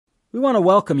We want to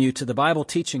welcome you to the Bible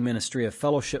teaching ministry of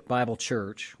Fellowship Bible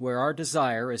Church, where our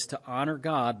desire is to honor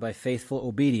God by faithful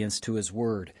obedience to His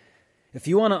Word. If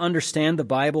you want to understand the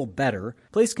Bible better,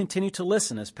 please continue to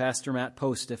listen as Pastor Matt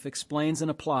Postiff explains and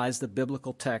applies the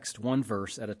biblical text one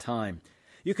verse at a time.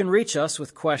 You can reach us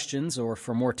with questions or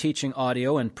for more teaching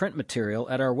audio and print material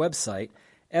at our website,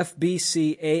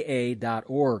 fbcaa.org.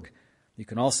 You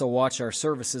can also watch our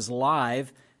services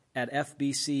live at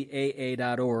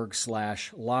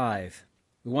fbcaa.org/live.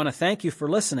 We want to thank you for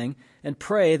listening and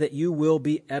pray that you will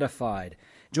be edified.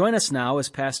 Join us now as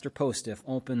Pastor Postiff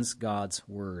opens God's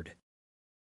Word.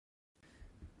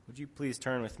 Would you please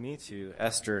turn with me to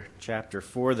Esther chapter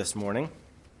 4 this morning?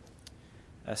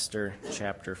 Esther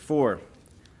chapter 4.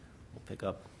 We'll pick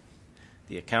up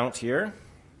the account here.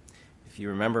 If you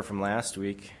remember from last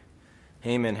week,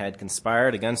 Haman had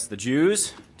conspired against the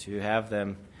Jews to have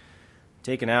them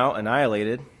taken out,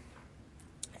 annihilated,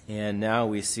 and now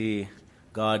we see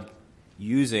God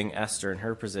using Esther in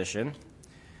her position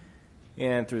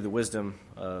and through the wisdom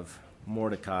of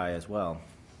Mordecai as well.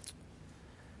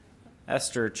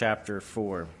 Esther chapter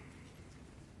 4.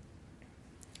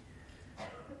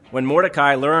 When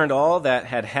Mordecai learned all that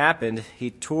had happened, he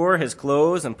tore his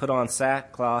clothes and put on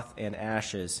sackcloth and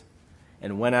ashes,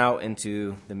 and went out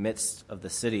into the midst of the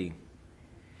city.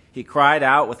 He cried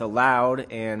out with a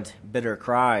loud and bitter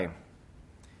cry.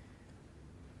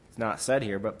 It's not said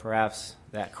here, but perhaps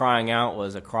that crying out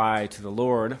was a cry to the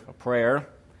Lord, a prayer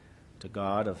to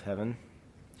God of heaven.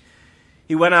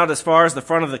 He went out as far as the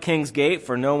front of the king's gate,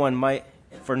 for no one might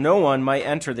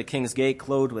enter the king's gate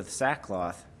clothed with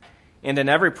sackcloth. And in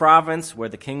every province where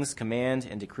the king's command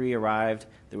and decree arrived,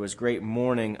 there was great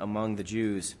mourning among the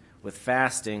Jews, with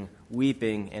fasting,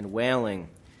 weeping, and wailing.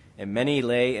 And many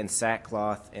lay in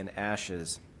sackcloth and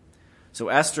ashes. So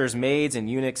Esther's maids and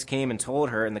eunuchs came and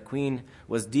told her, and the queen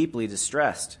was deeply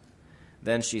distressed.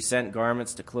 Then she sent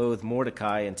garments to clothe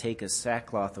Mordecai and take his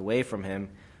sackcloth away from him,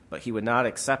 but he would not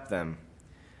accept them.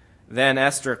 Then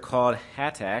Esther called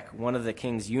Hatach, one of the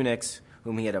king's eunuchs,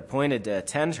 whom he had appointed to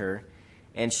attend her,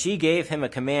 and she gave him a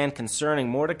command concerning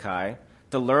Mordecai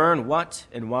to learn what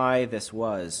and why this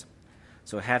was.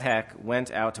 So Hatach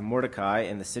went out to Mordecai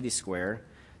in the city square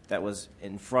that was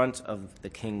in front of the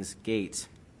king's gate.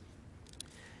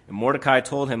 And Mordecai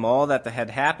told him all that had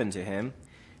happened to him,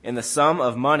 and the sum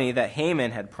of money that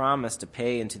Haman had promised to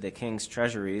pay into the king's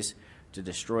treasuries to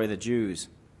destroy the Jews.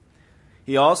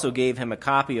 He also gave him a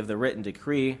copy of the written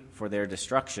decree for their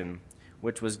destruction,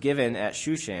 which was given at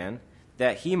Shushan,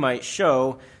 that he might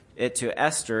show it to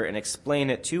Esther and explain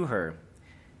it to her,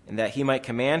 and that he might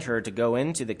command her to go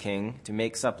into the king to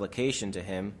make supplication to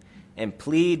him and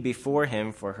plead before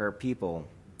him for her people.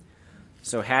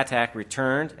 So Hatach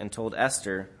returned and told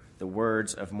Esther the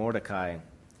words of Mordecai.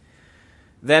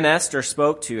 Then Esther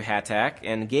spoke to Hatach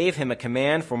and gave him a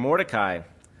command for Mordecai.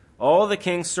 All the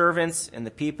king's servants and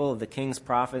the people of the king's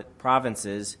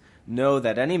provinces know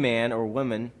that any man or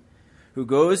woman who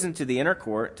goes into the inner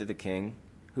court to the king,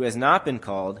 who has not been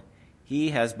called,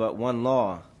 he has but one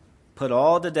law: put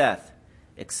all to death,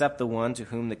 except the one to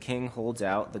whom the king holds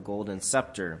out the golden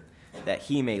scepter, that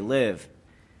he may live.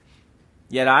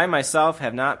 Yet I myself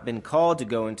have not been called to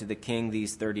go into the king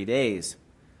these 30 days.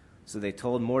 So they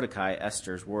told Mordecai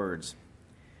Esther's words.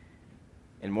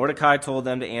 And Mordecai told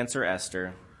them to answer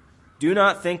Esther, "Do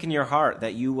not think in your heart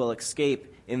that you will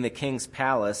escape in the king's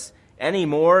palace any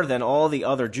more than all the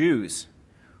other Jews.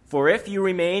 For if you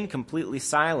remain completely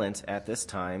silent at this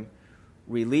time,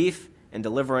 relief and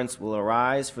deliverance will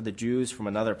arise for the Jews from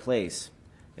another place."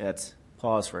 Let's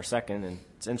pause for a second, and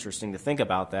it's interesting to think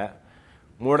about that.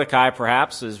 Mordecai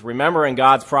perhaps is remembering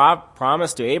God's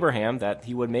promise to Abraham that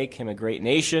he would make him a great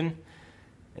nation,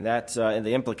 and that and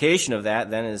the implication of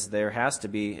that then is there has to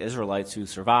be Israelites who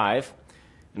survive.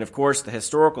 And of course, the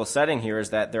historical setting here is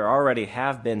that there already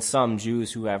have been some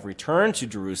Jews who have returned to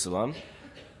Jerusalem.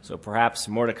 So perhaps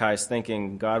Mordecai is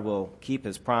thinking God will keep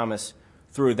his promise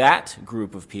through that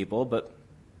group of people, but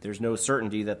there's no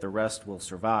certainty that the rest will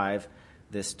survive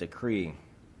this decree.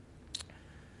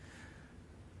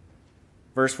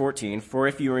 Verse 14, "For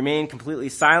if you remain completely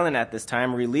silent at this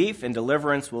time, relief and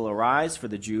deliverance will arise for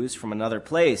the Jews from another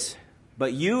place,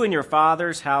 but you and your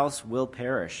father's house will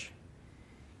perish.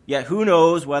 Yet who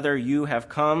knows whether you have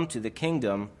come to the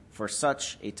kingdom for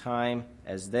such a time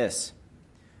as this?"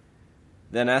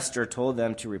 Then Esther told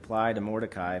them to reply to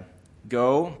Mordecai,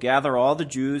 "Go, gather all the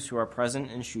Jews who are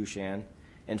present in Shushan,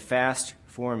 and fast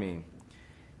for me.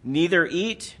 Neither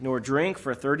eat nor drink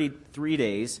for 33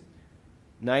 days,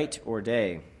 night or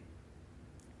day.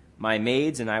 My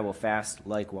maids and I will fast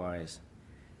likewise.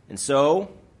 And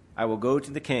so I will go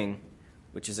to the king,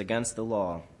 which is against the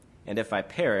law, and if I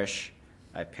perish,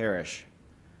 I perish."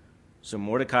 So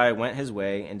Mordecai went his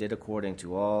way and did according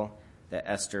to all that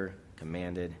Esther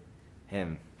commanded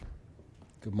him.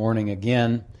 Good morning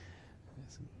again.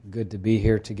 It's good to be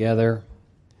here together.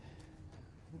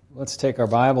 Let's take our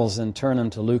Bibles and turn them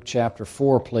to Luke chapter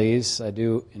 4, please. I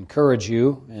do encourage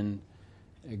you and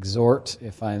exhort,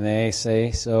 if I may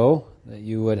say so, that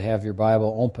you would have your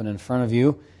Bible open in front of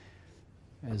you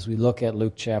as we look at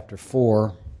Luke chapter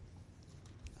 4,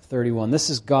 31. This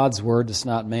is God's Word, it's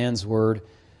not man's Word,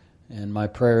 and my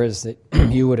prayer is that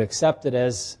you would accept it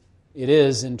as it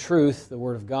is in truth, the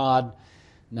Word of God,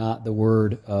 not the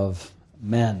word of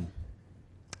men.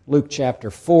 Luke chapter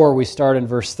 4, we start in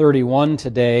verse 31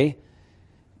 today,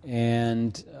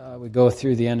 and we go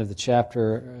through the end of the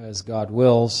chapter as God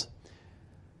wills.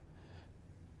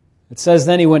 It says,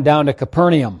 "Then he went down to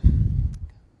Capernaum,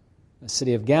 the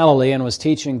city of Galilee, and was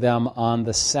teaching them on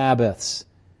the Sabbaths."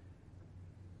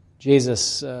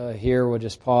 Jesus here, we'll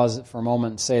just pause it for a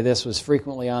moment and say this, was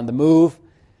frequently on the move.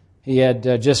 He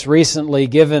had just recently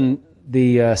given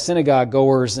the synagogue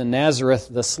goers in Nazareth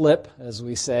the slip, as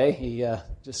we say. He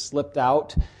just slipped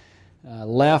out,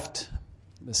 left.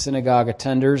 The synagogue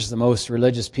attenders, the most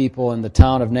religious people in the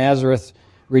town of Nazareth,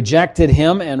 rejected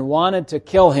him and wanted to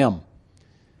kill him.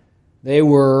 They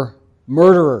were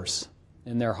murderers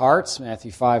in their hearts.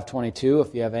 Matthew 5:22,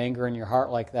 if you have anger in your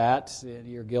heart like that,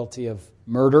 you're guilty of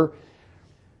murder.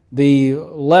 The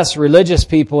less religious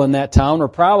people in that town were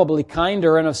probably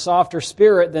kinder and of softer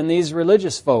spirit than these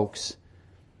religious folks.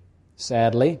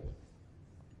 Sadly,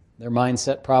 their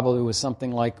mindset probably was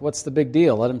something like, what's the big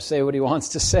deal? Let him say what he wants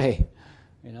to say.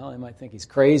 You know, they might think he's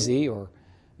crazy or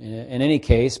in any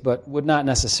case, but would not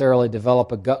necessarily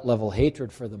develop a gut-level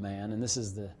hatred for the man. And this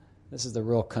is the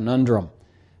real conundrum.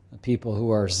 The people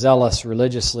who are zealous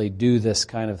religiously do this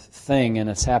kind of thing, and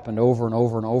it's happened over and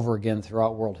over and over again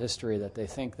throughout world history that they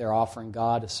think they're offering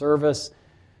God a service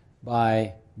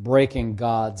by breaking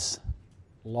God's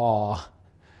law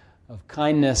of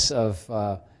kindness, of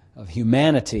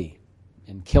humanity,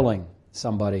 in killing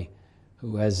somebody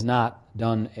who has not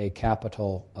done a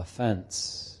capital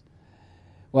offense.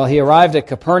 Well, he arrived at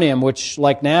Capernaum, which,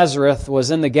 like Nazareth,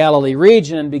 was in the Galilee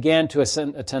region, and began to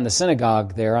attend the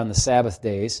synagogue there on the Sabbath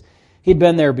days. He'd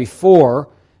been there before,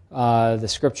 the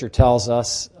Scripture tells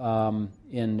us,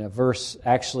 in verse,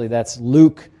 actually that's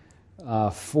Luke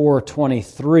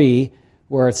 4:23,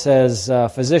 where it says,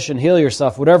 "Physician, heal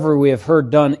yourself, whatever we have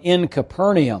heard done in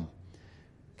Capernaum."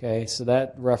 Okay, so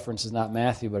that reference is not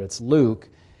Matthew, but it's Luke,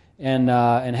 and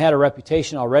had a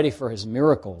reputation already for his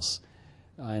miracles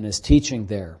and his teaching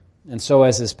there. And so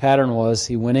as his pattern was,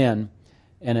 he went in,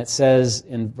 and it says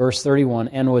in verse 31,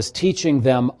 "and was teaching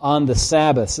them on the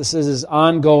Sabbath." This is his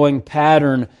ongoing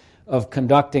pattern of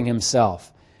conducting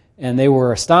himself. And they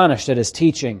were astonished at his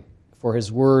teaching, for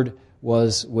his word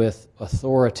was with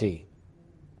authority.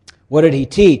 What did he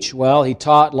teach? Well, he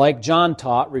taught like John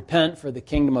taught, "Repent, for the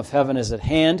kingdom of heaven is at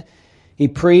hand." He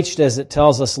preached, as it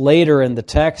tells us later in the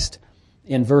text,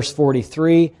 in verse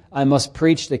 43, "I must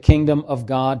preach the kingdom of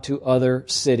God to other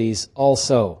cities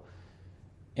also."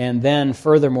 And then,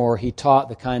 furthermore, he taught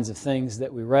the kinds of things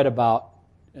that we read about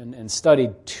and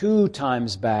studied 2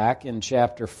 times back in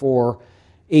chapter 4,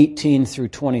 18 through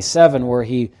 27, where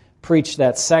he preached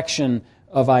that section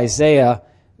of Isaiah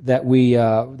that we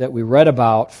read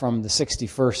about from the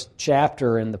 61st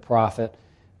chapter in the prophet,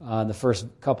 the first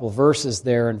couple of verses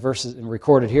there, and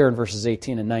recorded here in verses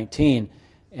 18 and 19.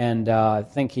 And I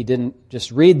think he didn't just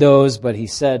read those, but he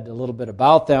said a little bit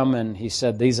about them, and he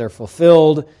said, "These are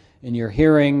fulfilled in your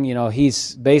hearing." You know,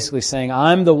 he's basically saying,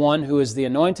 I'm the one who is the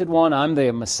anointed one, I'm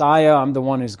the Messiah, I'm the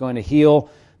one who's going to heal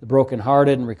the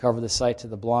brokenhearted and recover the sight to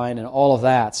the blind, and all of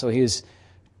that. So he's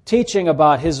teaching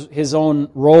about his own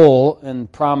role and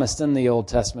promised in the Old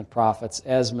Testament prophets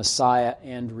as Messiah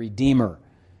and Redeemer.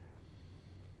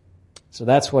 So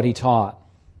that's what he taught.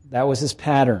 That was his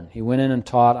pattern. He went in and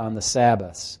taught on the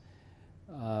Sabbaths.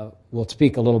 We'll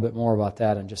speak a little bit more about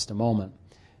that in just a moment.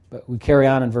 But we carry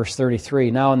on in verse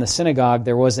 33. "Now in the synagogue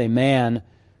there was a man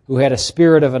who had a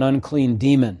spirit of an unclean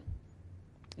demon,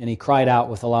 and he cried out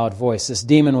with a loud voice." This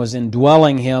demon was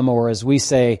indwelling him, or as we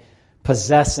say,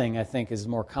 possessing, I think is a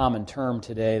more common term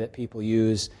today that people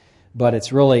use, but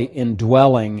it's really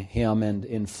indwelling him and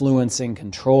influencing,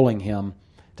 controlling him,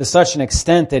 to such an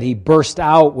extent that he burst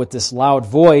out with this loud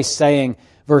voice saying,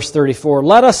 verse 34,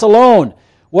 "Let us alone!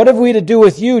 What have we to do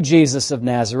with you, Jesus of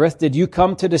Nazareth? Did you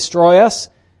come to destroy us?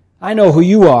 I know who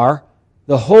you are,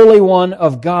 the Holy One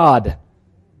of God."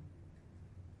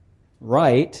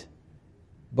 Right,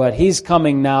 but he's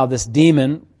coming now, this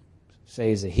demon, say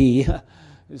he's a he,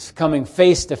 is coming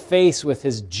face to face with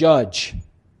his judge.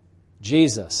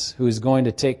 Jesus, who is going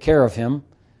to take care of him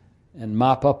and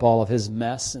mop up all of his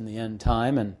mess in the end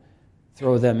time and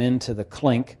throw them into the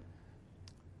clink.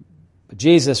 But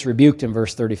Jesus rebuked him,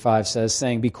 verse 35 says,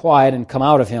 saying, "Be quiet and come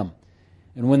out of him."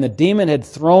 And when the demon had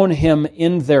thrown him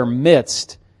in their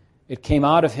midst, it came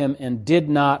out of him and did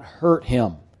not hurt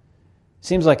him.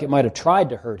 Seems like it might have tried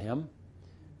to hurt him,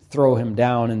 throw him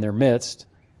down in their midst,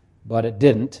 but it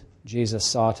didn't. Jesus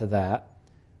saw to that.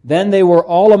 Then they were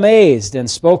all amazed and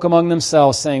spoke among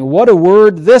themselves, saying, "What a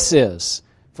word this is!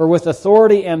 For with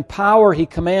authority and power he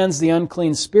commands the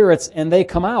unclean spirits, and they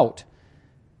come out."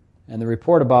 And the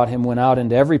report about him went out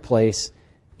into every place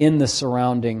in the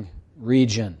surrounding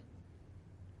region.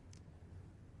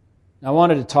 Now, I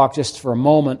wanted to talk just for a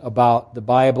moment about the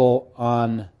Bible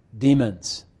on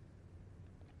demons.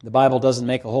 The Bible doesn't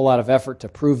make a whole lot of effort to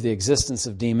prove the existence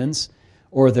of demons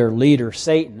or their leader,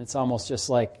 Satan. It's almost just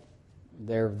like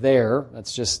they're there.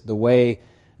 That's just the way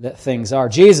that things are.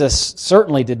 Jesus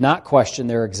certainly did not question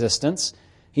their existence.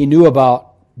 He knew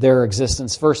about their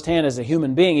existence firsthand as a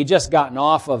human being. He'd just gotten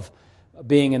off of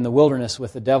being in the wilderness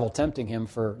with the devil tempting him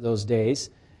for those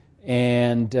days.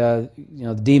 And,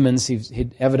 the demons, he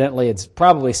evidently had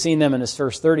probably seen them in his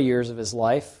first 30 years of his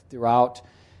life throughout,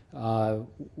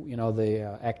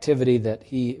 the activity that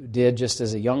he did just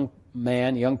as a young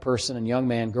man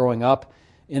growing up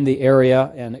in the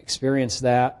area and experienced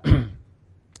that.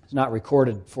 It's not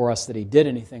recorded for us that he did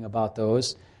anything about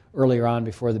those earlier on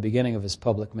before the beginning of his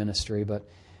public ministry. But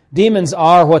demons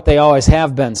are what they always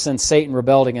have been since Satan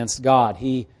rebelled against God.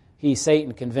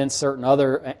 Satan, convinced certain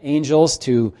other angels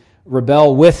to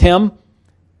rebel with him,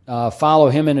 follow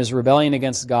him in his rebellion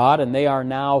against God, and they are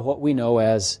now what we know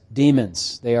as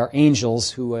demons. They are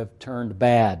angels who have turned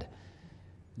bad.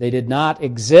 They did not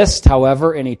exist,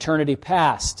 however, in eternity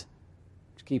past.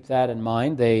 Keep that in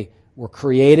mind. They were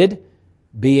created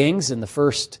beings in the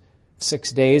first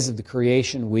 6 days of the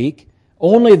creation week.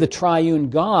 Only the triune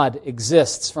God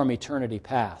exists from eternity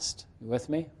past. You with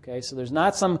me? Okay, so there's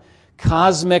not some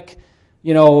cosmic,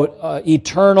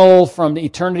 eternal, from the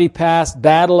eternity past,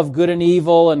 battle of good and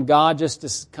evil, and God just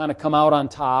has kind of come out on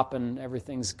top and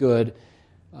everything's good.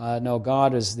 No,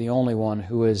 God is the only one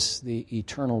who is the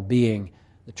eternal being,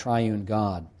 the triune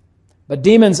God. But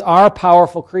demons are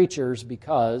powerful creatures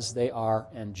because they are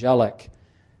angelic.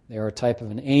 They are a type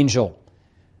of an angel.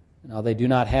 Now, they do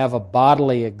not have a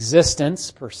bodily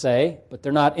existence per se, but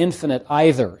they're not infinite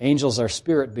either. Angels are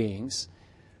spirit beings.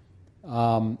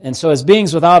 And so as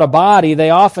beings without a body, they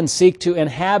often seek to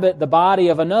inhabit the body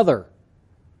of another,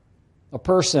 a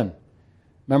person.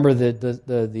 Remember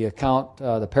the account,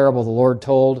 the parable the Lord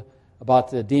told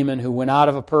about the demon who went out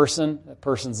of a person. That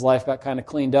person's life got kind of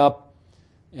cleaned up,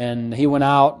 and he went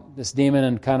out, this demon,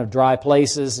 in kind of dry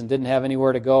places and didn't have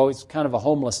anywhere to go. He's kind of a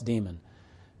homeless demon.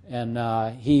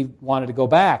 And he wanted to go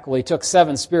back. Well, he took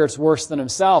 7 spirits worse than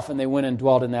himself, and they went and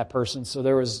dwelt in that person. So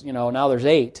there was, now there's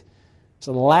 8.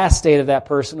 So the last state of that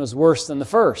person was worse than the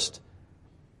first.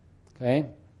 Okay?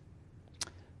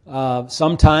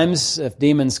 Sometimes, if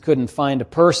demons couldn't find a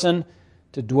person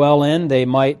to dwell in, they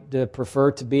might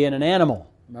prefer to be in an animal.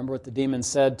 Remember what the demon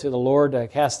said to the Lord,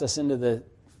 cast us into the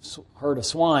herd of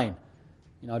swine.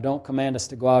 Don't command us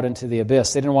to go out into the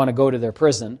abyss. They didn't want to go to their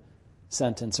prison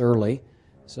sentence early,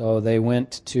 so they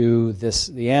went to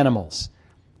the animals.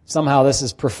 Somehow this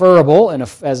is preferable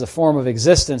as a form of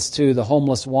existence to the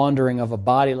homeless wandering of a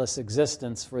bodiless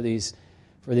existence for these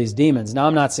demons. Now,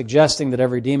 I'm not suggesting that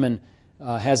every demon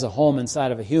has a home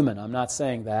inside of a human. I'm not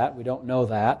saying that. We don't know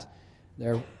that.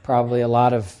 There are probably a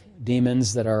lot of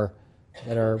demons that are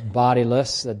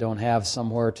bodiless, that don't have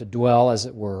somewhere to dwell, as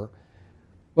it were.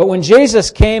 But when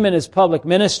Jesus came in his public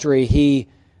ministry, he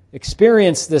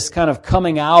experienced this kind of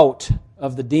coming out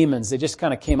of the demons. They just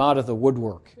kind of came out of the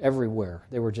woodwork everywhere.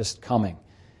 They were just coming.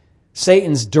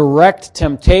 Satan's direct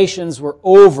temptations were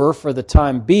over for the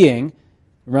time being.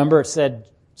 Remember, it said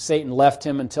Satan left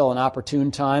him until an opportune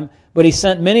time. But he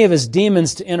sent many of his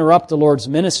demons to interrupt the Lord's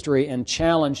ministry and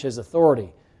challenge his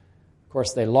authority. Of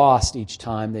course, they lost each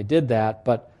time they did that,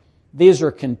 but these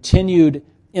are continued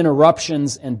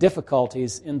interruptions and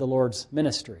difficulties in the Lord's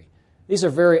ministry. These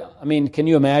are can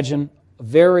you imagine,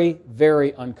 very,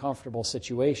 very uncomfortable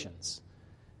situations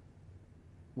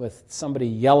with somebody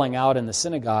yelling out in the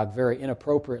synagogue very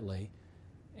inappropriately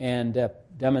and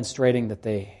demonstrating that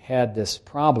they had this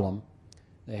problem.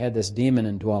 They had this demon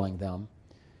indwelling them,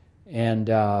 and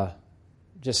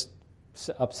just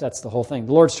upsets the whole thing.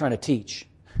 The Lord's trying to teach.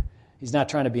 He's not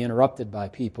trying to be interrupted by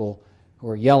people who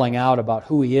are yelling out about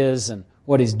who he is and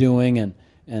what he's doing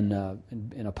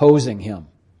and opposing him.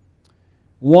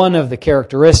 One of the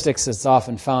characteristics that's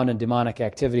often found in demonic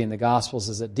activity in the Gospels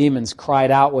is that demons cried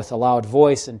out with a loud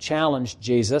voice and challenged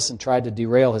Jesus and tried to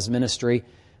derail his ministry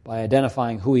by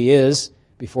identifying who he is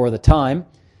before the time.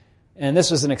 And this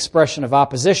was an expression of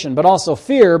opposition, but also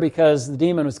fear, because the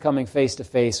demon was coming face to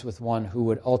face with one who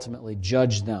would ultimately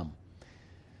judge them.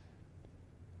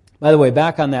 By the way,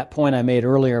 back on that point I made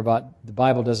earlier about the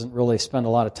Bible doesn't really spend a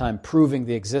lot of time proving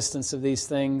the existence of these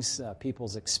things.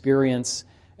 People's experience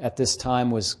at this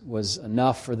time was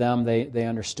enough for them. They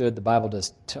understood the Bible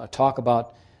does talk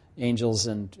about angels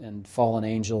and fallen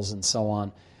angels and so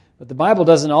on. But the Bible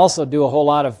doesn't also do a whole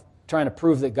lot of trying to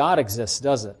prove that God exists,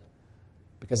 does it?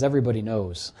 Because everybody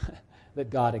knows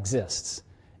that God exists.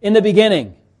 In the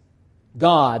beginning,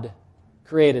 God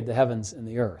created the heavens and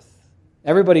the earth.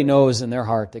 Everybody knows in their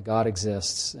heart that God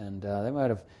exists, and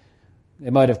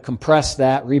they might have compressed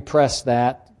that, repressed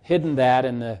that, hidden that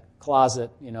in the closet,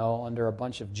 under a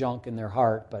bunch of junk in their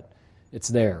heart, but it's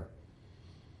there.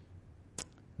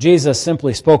 Jesus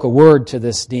simply spoke a word to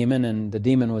this demon, and the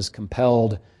demon was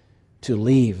compelled to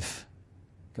leave.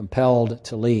 Compelled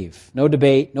to leave. No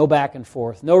debate, no back and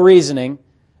forth, no reasoning,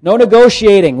 no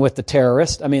negotiating with the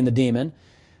the demon.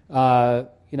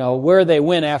 Where they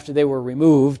went after they were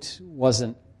removed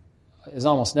is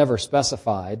almost never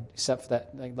specified, except for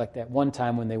that one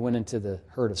time when they went into the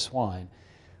herd of swine.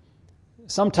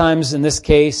 Sometimes in this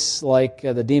case,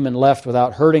 the demon left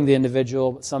without hurting the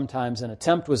individual, but sometimes an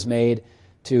attempt was made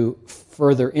to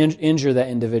further injure that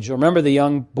individual. Remember the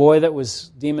young boy that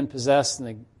was demon-possessed, and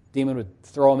the demon would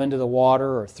throw him into the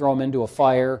water or throw him into a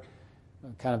fire,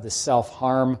 kind of this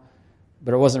self-harm,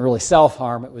 but it wasn't really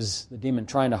self-harm, it was the demon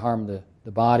trying to harm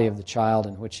the body of the child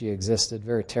in which he existed.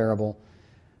 Very terrible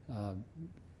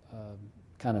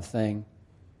kind of thing.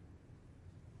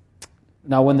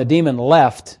 Now, when the demon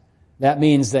left, that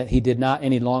means that he did not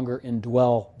any longer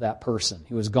indwell that person.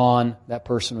 He was gone. That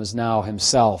person was now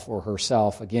himself or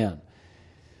herself again.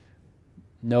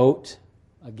 Note,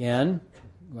 again,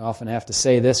 we often have to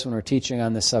say this when we're teaching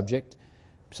on this subject.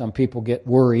 Some people get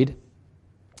worried.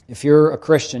 If you're a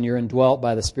Christian, you're indwelt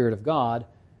by the Spirit of God,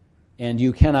 and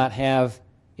you cannot have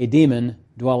a demon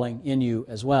dwelling in you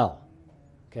as well.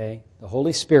 Okay? The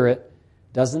Holy Spirit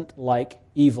doesn't like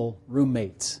evil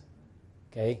roommates.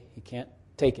 Okay? He can't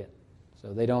take it.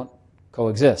 So they don't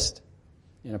coexist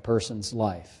in a person's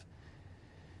life.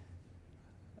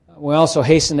 We also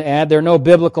hasten to add there are no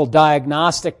biblical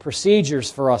diagnostic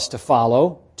procedures for us to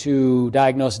follow to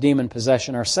diagnose demon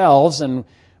possession ourselves, and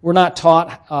we're not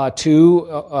taught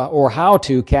or how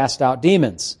to cast out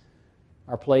demons.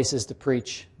 Our place is to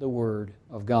preach the Word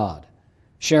of God,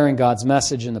 sharing God's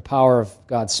message and the power of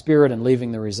God's Spirit and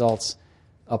leaving the results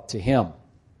up to Him.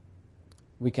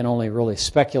 We can only really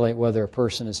speculate whether a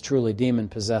person is truly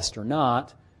demon-possessed or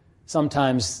not.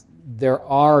 Sometimes there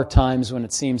are times when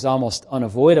it seems almost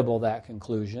unavoidable, that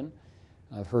conclusion.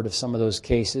 I've heard of some of those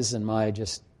cases in my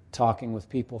just talking with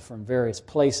people from various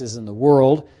places in the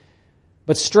world.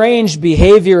 But strange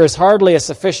behavior is hardly a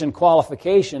sufficient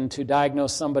qualification to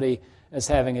diagnose somebody as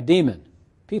having a demon.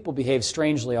 People behave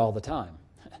strangely all the time,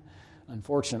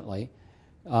 unfortunately.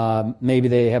 Maybe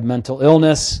they have mental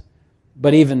illness,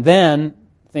 but even then,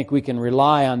 I think we can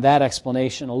rely on that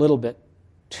explanation a little bit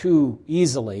too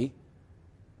easily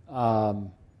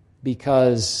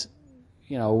because,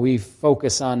 we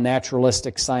focus on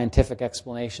naturalistic scientific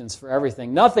explanations for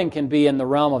everything. Nothing can be in the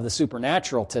realm of the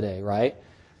supernatural today, right?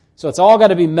 So it's all got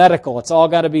to be medical. It's all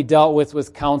got to be dealt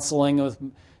with counseling, with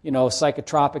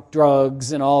psychotropic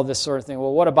drugs and all this sort of thing.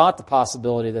 Well, what about the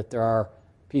possibility that there are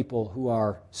people who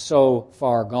are so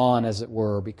far gone, as it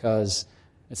were, because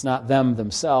it's not them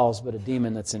themselves, but a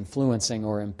demon that's influencing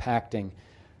or impacting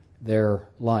their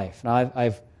life? Now,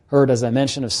 I've heard, as I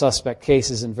mentioned, of suspect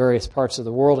cases in various parts of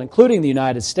the world, including the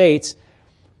United States,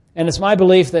 and it's my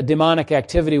belief that demonic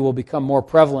activity will become more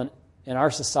prevalent in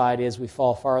our society as we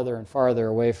fall farther and farther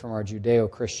away from our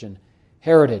Judeo-Christian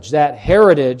heritage. That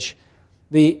heritage,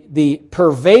 the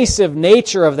pervasive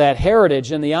nature of that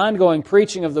heritage and the ongoing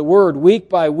preaching of the Word week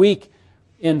by week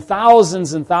in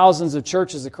thousands and thousands of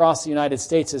churches across the United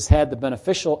States has had the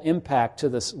beneficial impact to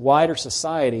this wider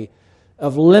society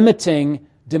of limiting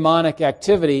demonic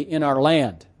activity in our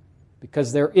land,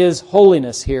 because there is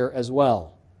holiness here as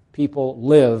well. People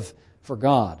live for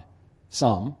God,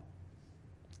 some,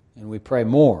 and we pray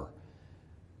more.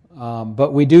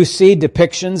 But we do see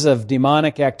depictions of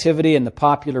demonic activity in the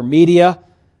popular media,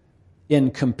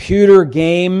 in computer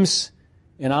games,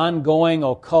 in ongoing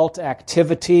occult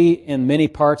activity in many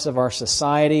parts of our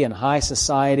society and high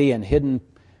society and hidden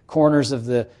corners of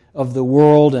the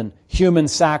world, and human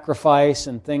sacrifice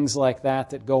and things like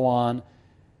that go on.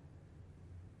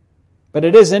 But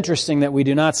it is interesting that we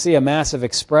do not see a massive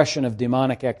expression of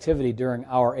demonic activity during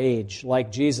our age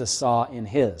like Jesus saw in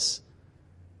his.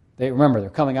 Remember, they're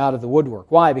coming out of the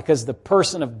woodwork. Why? Because the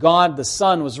person of God, the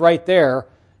Son, was right there,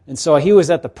 and so he was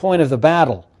at the point of the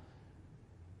battle.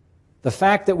 The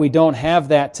fact that we don't have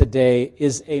that today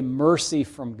is a mercy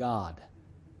from God.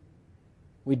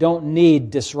 We don't need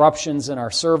disruptions in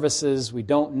our services. We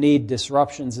don't need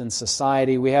disruptions in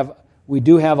society. We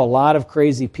do have a lot of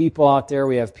crazy people out there.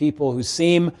 We have people who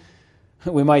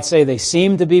we might say they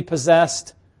seem to be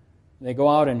possessed. They go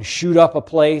out and shoot up a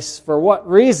place. For what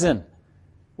reason?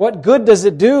 What good does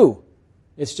it do?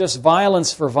 It's just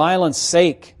violence for violence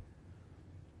sake.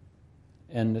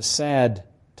 And a sad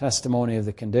testimony of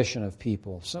the condition of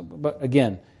people. But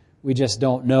again, we just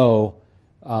don't know.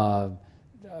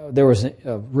 There was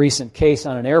a recent case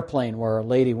on an airplane where a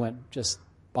lady went just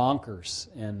bonkers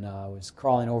and was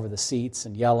crawling over the seats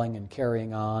and yelling and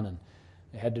carrying on, and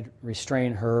they had to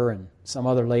restrain her, and some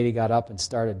other lady got up and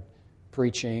started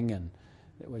preaching, and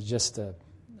it was just a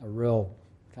real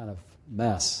kind of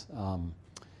mess.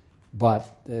 But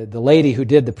the lady who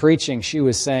did the preaching, she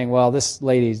was saying, well, this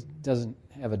lady doesn't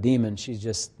have a demon, she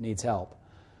just needs help.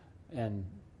 And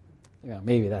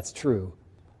maybe that's true.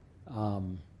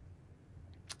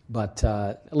 But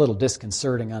a little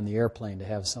disconcerting on the airplane to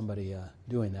have somebody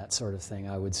doing that sort of thing,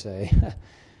 I would say.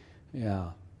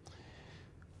 Yeah.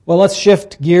 Well, let's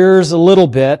shift gears a little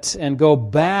bit and go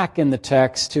back in the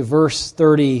text to verse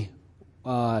 32,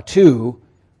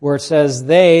 where it says,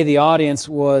 the audience,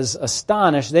 was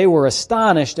astonished. They were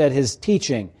astonished at his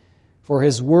teaching, for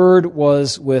his word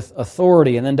was with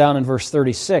authority. And then down in verse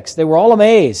 36, they were all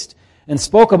amazed and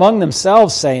spoke among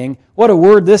themselves, saying, what a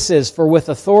word this is, for with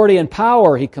authority and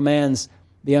power he commands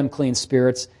the unclean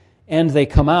spirits, and they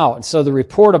come out. And so the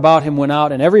report about him went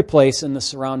out in every place in the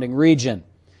surrounding region.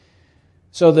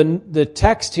 So the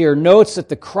text here notes that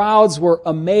the crowds were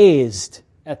amazed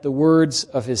at the words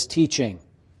of his teaching,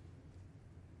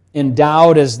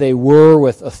 endowed as they were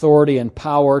with authority and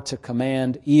power to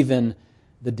command even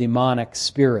the demonic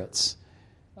spirits.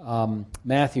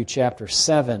 Matthew chapter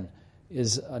 7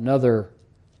 is another,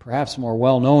 perhaps more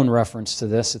well-known reference to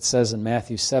this. It says in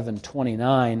Matthew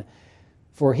 7:29,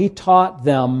 for he taught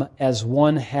them as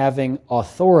one having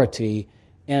authority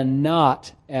and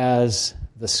not as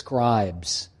the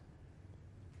scribes.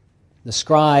 The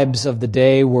scribes of the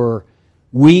day were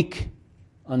weak,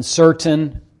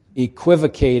 uncertain,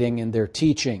 equivocating in their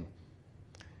teaching.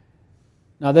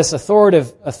 Now, this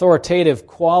authoritative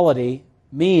quality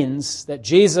means that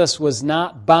Jesus was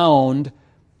not bound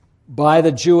by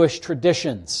the Jewish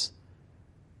traditions.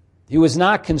 He was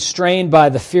not constrained by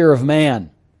the fear of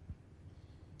man.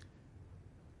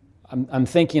 I'm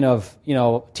thinking of,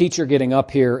 teacher getting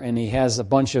up here and he has a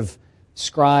bunch of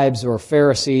scribes or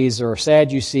Pharisees or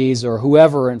Sadducees or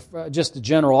whoever, and just the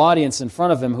general audience in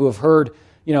front of him who have heard,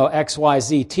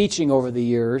 XYZ teaching over the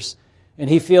years, and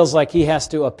he feels like he has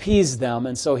to appease them,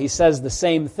 and so he says the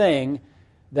same thing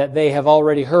that they have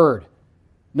already heard.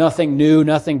 Nothing new,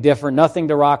 nothing different, nothing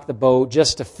to rock the boat,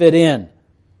 just to fit in.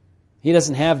 He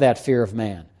doesn't have that fear of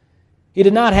man. He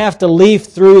did not have to leaf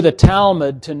through the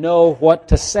Talmud to know what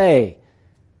to say.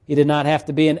 He did not have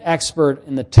to be an expert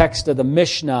in the text of the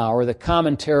Mishnah or the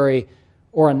commentary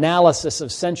or analysis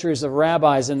of centuries of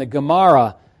rabbis in the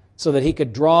Gemara so that he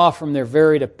could draw from their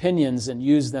varied opinions and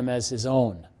use them as his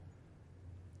own.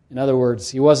 In other words,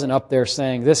 he wasn't up there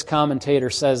saying, this commentator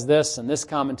says this, and this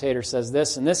commentator says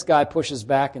this, and this guy pushes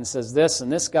back and says this, and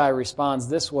this guy responds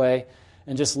this way,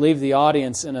 and just leave the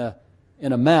audience in a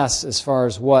mess as far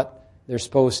as what they're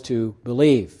supposed to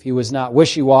believe. He was not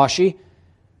wishy-washy,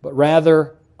 but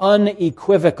rather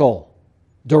unequivocal,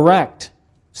 direct,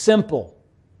 simple,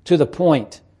 to the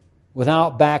point,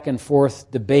 without back and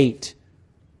forth debate.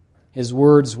 His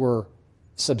words were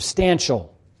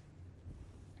substantial,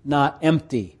 not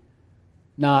empty,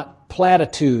 not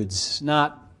platitudes,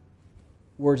 not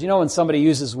words. When somebody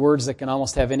uses words that can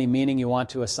almost have any meaning you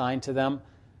want to assign to them,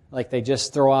 like they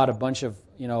just throw out a bunch of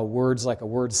words like a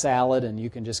word salad, and you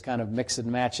can just kind of mix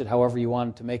and match it however you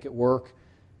want to make it work,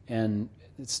 and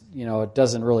it's it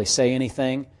doesn't really say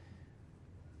anything.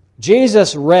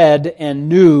 Jesus read and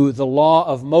knew the law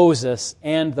of Moses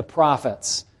and the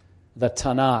prophets, the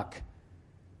Tanakh.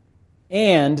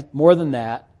 And more than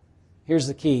that, here's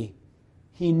the key.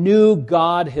 He knew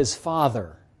God his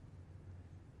Father.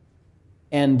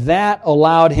 And that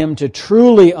allowed him to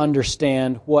truly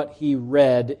understand what he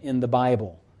read in the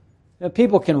Bible.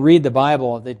 People can read the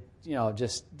Bible, they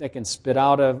can spit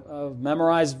out a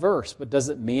memorized verse, but does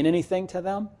it mean anything to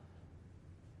them?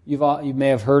 You may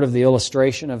have heard of the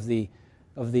illustration of the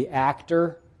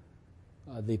actor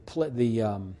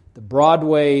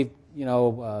Broadway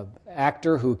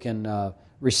actor who can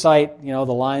recite the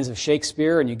lines of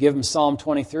Shakespeare, and you give him Psalm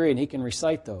 23 and he can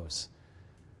recite those.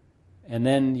 And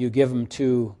then you give him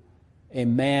to a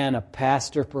man, a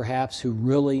pastor perhaps, who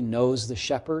really knows the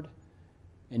shepherd,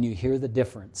 and you hear the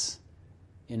difference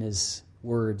in his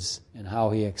words and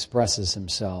how he expresses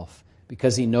himself,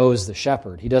 because he knows the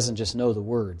shepherd. He doesn't just know the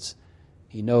words.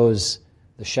 He knows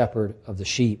the shepherd of the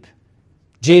sheep.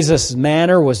 Jesus'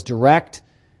 manner was direct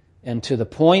and to the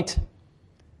point.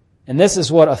 And this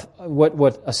is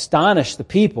what astonished the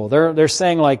people. They're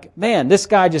saying, like, man, this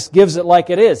guy just gives it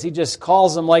like it is. He just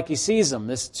calls them like he sees them.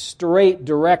 This straight,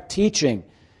 direct teaching.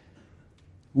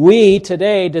 We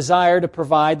today desire to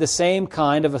provide the same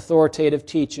kind of authoritative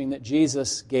teaching that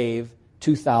Jesus gave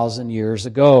 2,000 years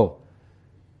ago.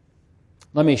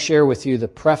 Let me share with you the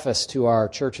preface to our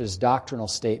church's doctrinal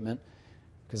statement,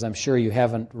 because I'm sure you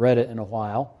haven't read it in a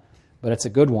while, but it's a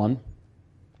good one.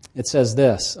 It says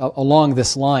this, along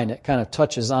this line, it kind of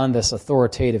touches on this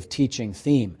authoritative teaching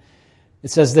theme.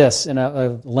 It says this in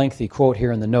a lengthy quote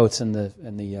here in the notes in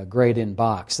the grade-in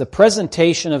box. The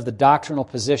presentation of the doctrinal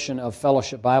position of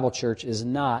Fellowship Bible Church is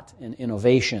not an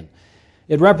innovation.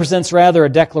 It represents rather a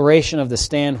declaration of the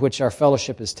stand which our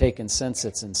fellowship has taken since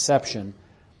its inception.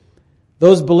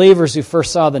 Those believers who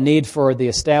first saw the need for the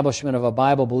establishment of a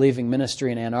Bible-believing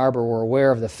ministry in Ann Arbor were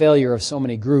aware of the failure of so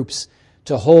many groups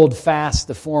to hold fast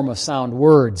the form of sound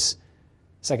words,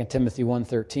 2 Timothy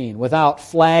 1:13. Without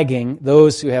flagging,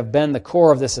 those who have been the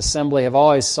core of this assembly have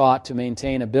always sought to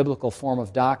maintain a biblical form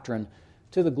of doctrine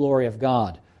to the glory of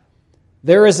God.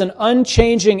 There is an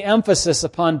unchanging emphasis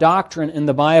upon doctrine in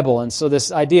the Bible, and so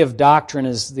this idea of doctrine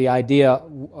is the idea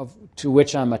to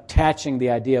which I'm attaching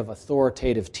the idea of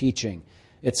authoritative teaching.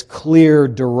 It's clear,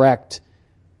 direct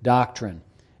doctrine.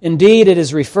 Indeed, it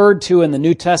is referred to in the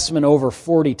New Testament over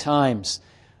 40 times.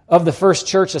 Of the first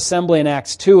church assembly in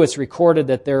Acts 2, it's recorded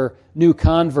that their new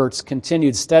converts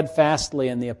continued steadfastly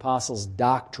in the apostles'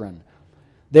 doctrine.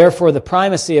 Therefore, the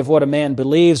primacy of what a man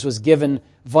believes was given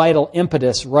vital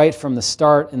impetus right from the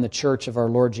start in the church of our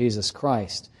Lord Jesus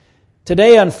Christ.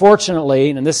 Today,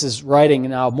 unfortunately, and this is writing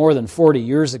now more than 40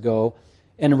 years ago,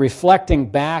 and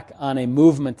reflecting back on a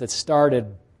movement that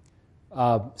started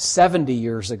 70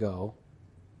 years ago,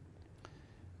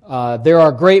 there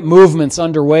are great movements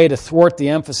underway to thwart the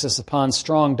emphasis upon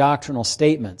strong doctrinal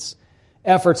statements.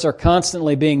 Efforts are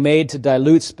constantly being made to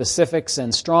dilute specifics,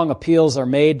 and strong appeals are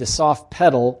made to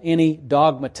soft-pedal any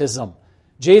dogmatism.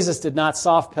 Jesus did not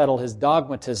soft-pedal his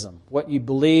dogmatism. What he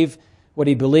believed,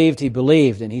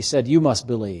 and he said, you must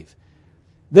believe.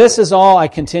 This is all, I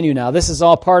continue now, this is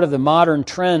all part of the modern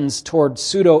trends toward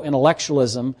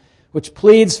pseudo-intellectualism, which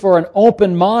pleads for an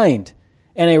open mind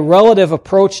and a relative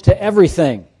approach to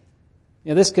everything.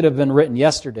 This could have been written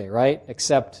yesterday, right?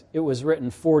 Except it was written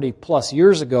 40 plus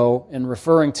years ago and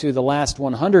referring to the last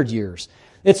 100 years.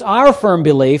 It's our firm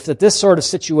belief that this sort of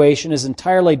situation is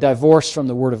entirely divorced from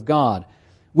the Word of God.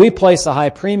 We place a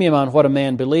high premium on what a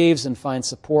man believes and find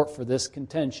support for this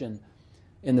contention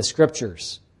in the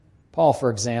Scriptures. Paul, for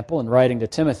example, in writing to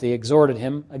Timothy, exhorted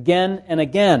him again and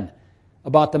again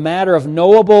about the matter of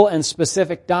knowable and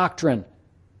specific doctrine.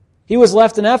 He was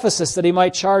left in Ephesus that he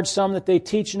might charge some that they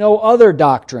teach no other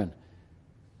doctrine.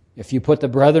 If you put the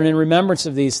brethren in remembrance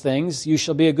of these things, you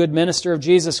shall be a good minister of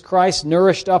Jesus Christ,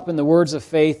 nourished up in the words of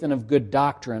faith and of good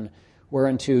doctrine,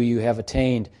 whereunto you have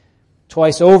attained.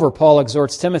 Twice over, Paul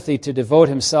exhorts Timothy to devote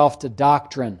himself to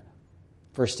doctrine.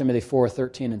 1 Timothy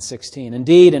 4:13 and 16.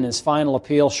 Indeed, in his final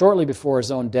appeal, shortly before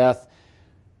his own death,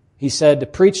 he said to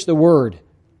preach the word,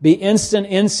 be instant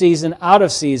in season, out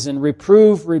of season,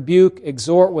 reprove, rebuke,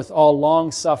 exhort with all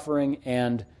long-suffering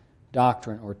and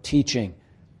doctrine or teaching.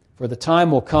 For the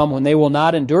time will come when they will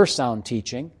not endure sound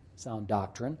teaching, sound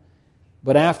doctrine,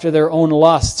 but after their own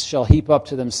lusts shall heap up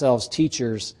to themselves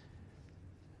teachers,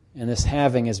 and this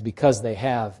having is because they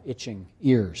have itching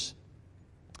ears.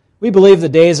 We believe the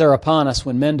days are upon us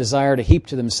when men desire to heap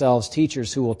to themselves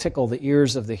teachers who will tickle the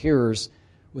ears of the hearers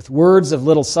with words of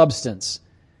little substance.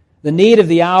 The need of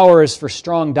the hour is for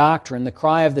strong doctrine. The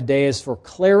cry of the day is for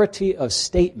clarity of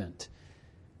statement.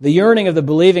 The yearning of the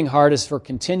believing heart is for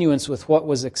continuance with what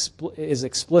is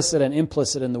explicit and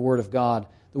implicit in the Word of God,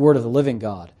 the Word of the living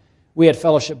God. We at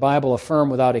Fellowship Bible affirm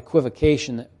without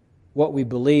equivocation that what we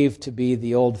believe to be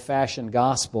the old-fashioned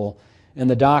gospel and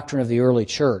the doctrine of the early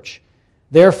church.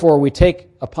 Therefore, we take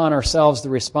upon ourselves the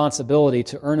responsibility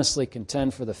to earnestly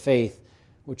contend for the faith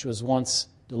which was once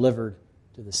delivered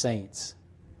to the saints.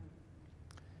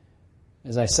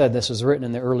 As I said, this was written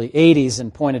in the early 80s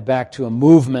and pointed back to a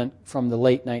movement from the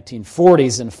late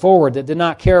 1940s and forward that did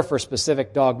not care for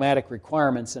specific dogmatic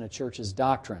requirements in a church's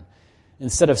doctrine.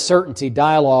 Instead of certainty,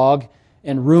 dialogue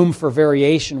and room for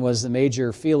variation was the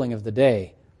major feeling of the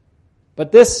day.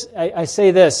 But this, I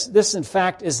say this in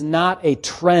fact is not a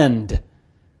trend.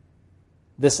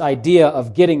 This idea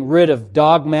of getting rid of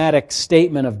dogmatic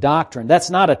statement of doctrine.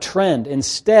 That's not a trend.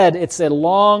 Instead, it's a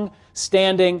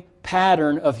long-standing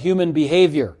pattern of human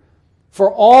behavior.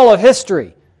 For all of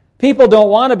history, people don't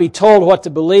want to be told what to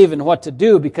believe and what to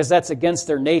do because that's against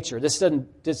their nature. This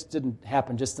didn't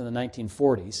happen just in the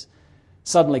 1940s.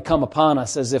 Suddenly come upon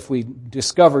us as if we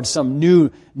discovered some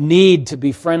new need to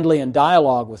be friendly and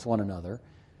dialogue with one another.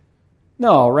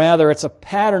 No, rather it's a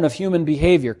pattern of human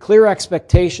behavior. Clear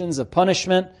expectations of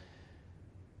punishment,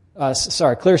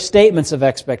 clear statements of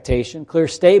expectation, clear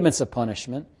statements of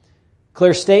punishment,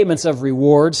 clear statements of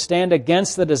reward stand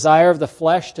against the desire of the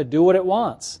flesh to do what it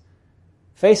wants.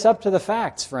 Face up to the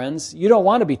facts, friends. You don't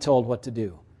want to be told what to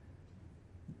do.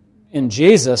 In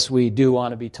Jesus, we do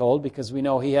want to be told because we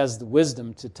know He has the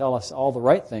wisdom to tell us all the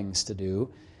right things to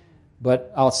do.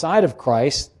 But outside of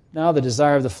Christ, now the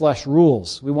desire of the flesh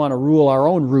rules. We want to rule our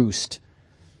own roost.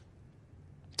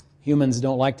 Humans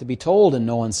don't like to be told in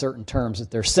no uncertain terms that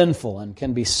they're sinful and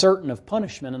can be certain of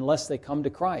punishment unless they come to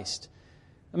Christ.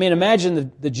 I mean,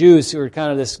 imagine the Jews who are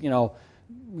kind of this,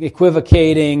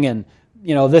 equivocating and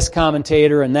this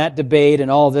commentator and that debate and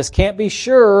all of this can't be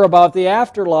sure about the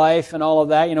afterlife and all of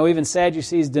that. Even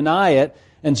Sadducees deny it.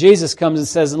 And Jesus comes and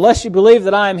says, unless you believe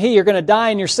that I am He, you're going to die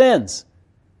in your sins.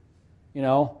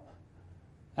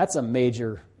 That's a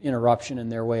major interruption in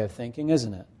their way of thinking,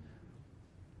 isn't it?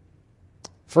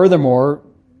 Furthermore,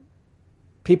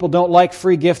 people don't like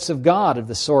free gifts of God of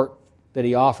the sort that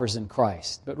He offers in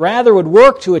Christ, but rather would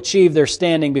work to achieve their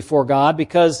standing before God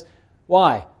because,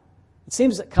 why? It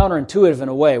seems counterintuitive in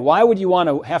a way. Why would you want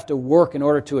to have to work in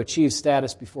order to achieve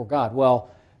status before God?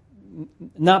 Well,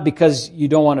 not because you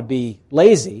don't want to be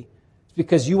lazy. It's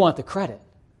because you want the credit.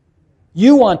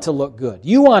 You want to look good.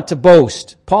 You want to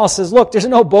boast. Paul says, look, there's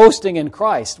no boasting in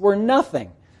Christ. We're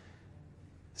nothing.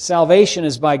 Salvation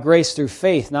is by grace through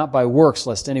faith, not by works,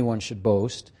 lest anyone should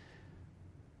boast.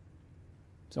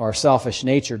 So our selfish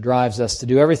nature drives us to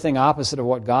do everything opposite of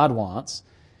what God wants.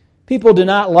 People do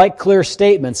not like clear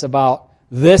statements about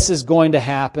this is going to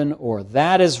happen or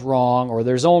that is wrong or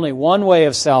there's only one way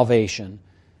of salvation.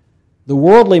 The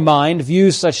worldly mind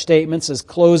views such statements as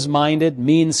closed-minded,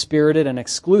 mean-spirited, and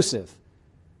exclusive.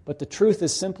 But the truth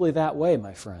is simply that way,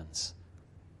 my friends.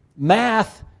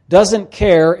 Math doesn't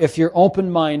care if you're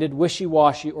open-minded,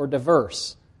 wishy-washy, or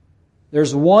diverse.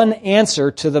 There's one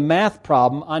answer to the math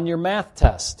problem on your math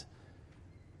test.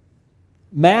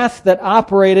 Math that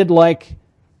operated like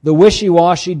the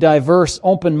wishy-washy, diverse,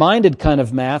 open-minded kind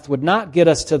of math would not get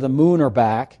us to the moon or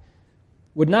back,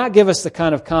 would not give us the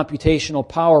kind of computational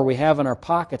power we have in our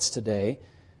pockets today,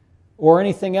 or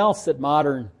anything else that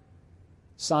modern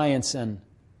science and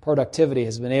productivity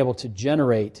has been able to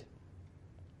generate.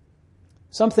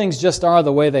 Some things just are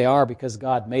the way they are because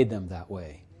God made them that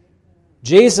way.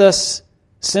 Jesus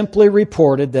simply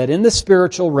reported that in the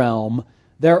spiritual realm,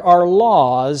 there are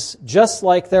laws just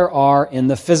like there are in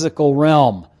the physical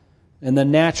realm, in the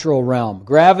natural realm.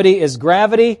 Gravity is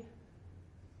gravity,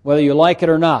 whether you like it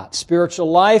or not. Spiritual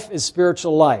life is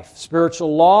spiritual life.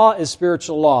 Spiritual law is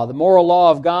spiritual law. The moral law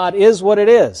of God is what it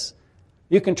is.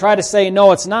 You can try to say,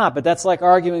 no, it's not, but that's like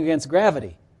arguing against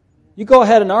gravity. You go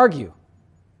ahead and argue,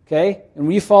 okay? And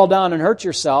when you fall down and hurt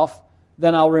yourself,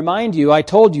 then I'll remind you, I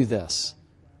told you this.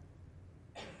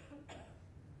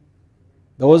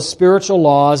 Those spiritual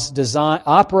laws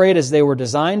operate as they were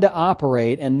designed to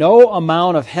operate, and no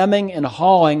amount of hemming and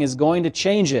hawing is going to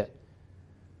change it.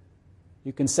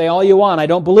 You can say all you want, I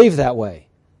don't believe that way.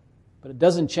 But it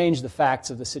doesn't change the facts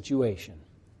of the situation.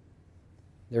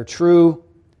 They're true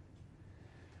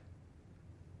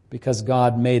because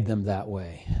God made them that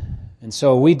way. And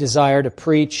so we desire to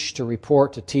preach, to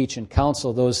report, to teach, and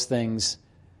counsel those things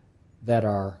that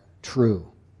are true.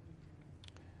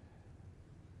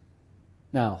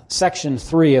 Now, section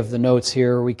 3 of the notes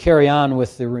here, we carry on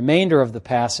with the remainder of the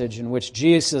passage in which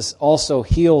Jesus also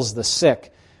heals the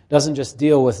sick. Doesn't just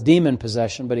deal with demon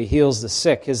possession, but He heals the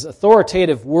sick. His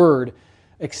authoritative word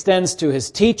extends to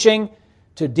His teaching,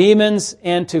 to demons,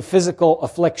 and to physical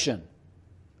affliction.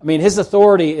 I mean, His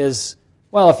authority is,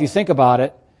 well, if you think about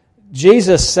it,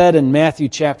 Jesus said in Matthew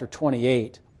chapter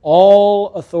 28,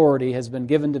 all authority has been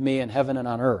given to me in heaven and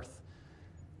on earth.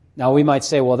 Now, we might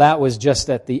say, well, that was just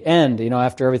at the end,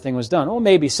 after everything was done. Well,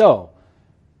 maybe so.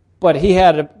 But He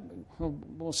had,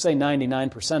 we'll say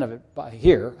 99% of it by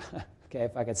here. okay,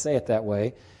 if I could say it that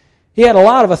way. He had a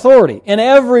lot of authority in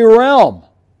every realm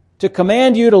to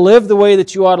command you to live the way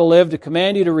that you ought to live, to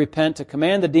command you to repent, to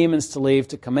command the demons to leave,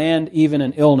 to command even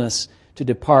an illness to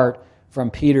depart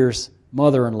from Peter's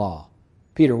mother-in-law.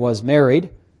 Peter was married,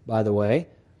 by the way.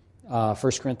 1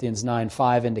 Corinthians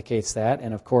 9:5 indicates that.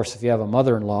 And of course, if you have a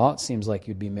mother-in-law, it seems like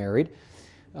you'd be married.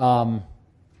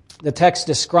 The text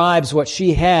describes what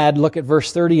she had. Look at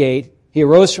verse 38. He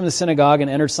arose from the synagogue and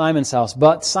entered Simon's house.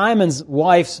 But Simon's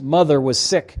wife's mother was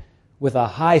sick with a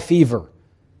high fever.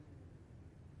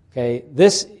 Okay,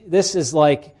 this is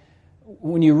like,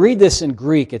 when you read this in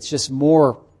Greek, it's just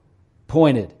more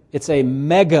pointed. It's a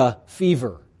mega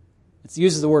fever. It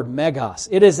uses the word megos.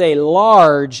 It is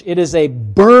a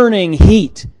burning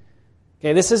heat.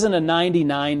 Okay, this isn't a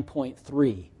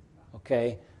 99.3.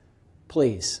 Okay,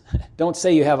 please, don't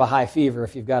say you have a high fever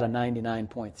if you've got a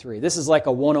 99.3. This is like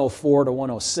a 104 to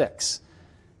 106.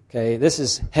 Okay, this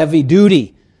is heavy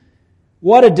duty.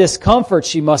 What a discomfort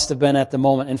she must have been at the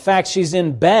moment. In fact, she's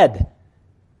in bed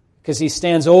because he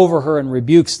stands over her and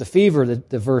rebukes the fever,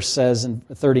 the verse says in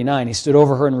 39. He stood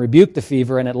over her and rebuked the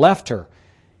fever, and it left her.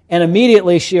 And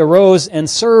immediately she arose and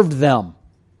served them.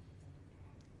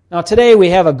 Now today we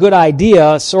have a good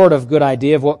idea, sort of good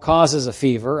idea, of what causes a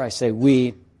fever. I say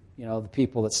we, the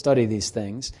people that study these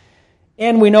things.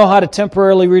 And we know how to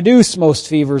temporarily reduce most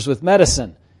fevers with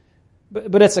medicine.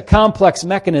 But it's a complex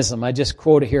mechanism. I just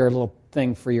quote here a little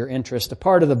thing for your interest. A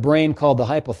part of the brain called the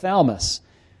hypothalamus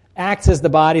acts as the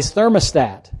body's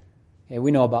thermostat. Okay,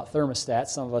 we know about thermostats,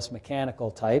 some of us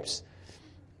mechanical types,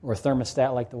 or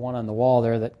thermostat like the one on the wall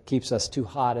there that keeps us too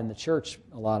hot in the church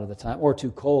a lot of the time, or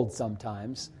too cold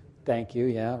sometimes. Thank you,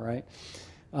 yeah, right.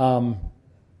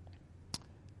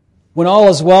 When all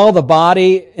is well, the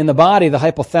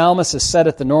hypothalamus is set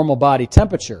at the normal body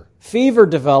temperature. Fever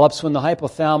develops when the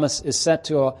hypothalamus is set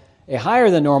to a higher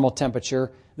than normal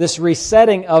temperature. This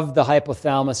resetting of the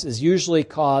hypothalamus is usually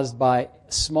caused by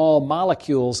small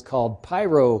molecules called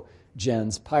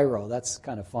pyrogens. Pyro, that's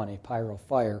kind of funny, pyro,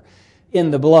 fire, in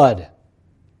the blood.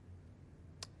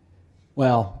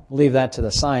 Well, leave that to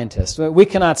the scientists. We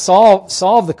cannot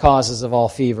solve the causes of all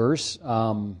fevers.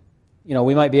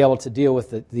 We might be able to deal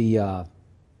with the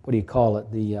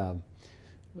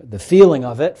feeling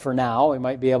of it for now. We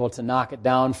might be able to knock it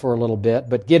down for a little bit,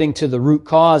 but getting to the root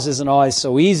cause isn't always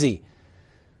so easy.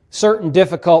 Certain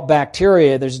difficult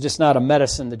bacteria, there's just not a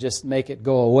medicine to just make it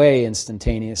go away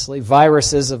instantaneously.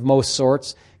 Viruses of most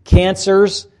sorts.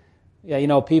 Cancers.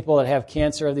 Yeah, people that have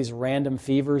cancer have these random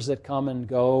fevers that come and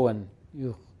go.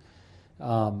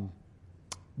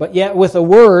 But yet with a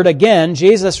word, again,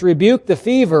 Jesus rebuked the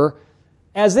fever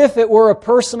as if it were a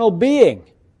personal being.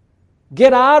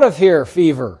 Get out of here,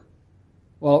 fever.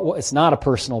 Well, it's not a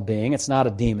personal being. It's not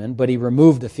a demon, but he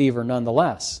removed the fever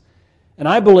nonetheless. And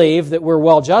I believe that we're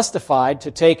well justified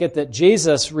to take it that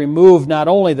Jesus removed not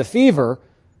only the fever,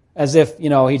 as if,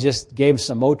 he just gave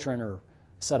some Motrin or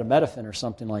acetaminophen or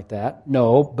something like that.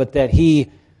 No, but that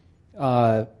he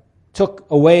took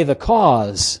away the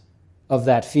cause of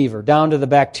that fever, down to the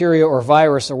bacteria or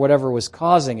virus or whatever was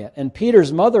causing it. And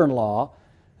Peter's mother-in-law,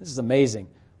 this is amazing,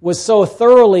 was so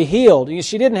thoroughly healed.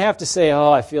 She didn't have to say,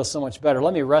 I feel so much better.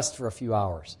 Let me rest for a few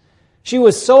hours. She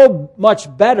was so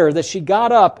much better that she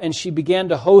got up and she began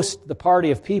to host the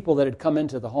party of people that had come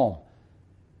into the home.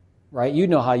 Right? You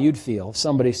know how you'd feel if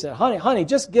somebody said, honey,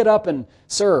 just get up and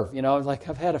serve. Like,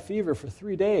 I've had a fever for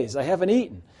 3 days. I haven't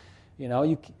eaten.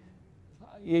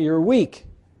 You're weak.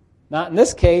 Not in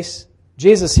this case.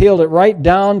 Jesus healed it right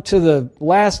down to the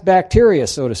last bacteria,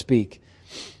 so to speak.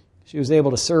 She was able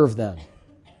to serve them.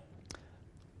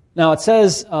 Now it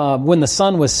says, when the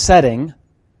sun was setting,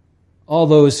 all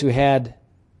those who had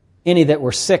any that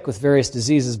were sick with various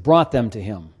diseases brought them to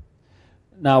him.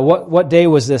 Now, what day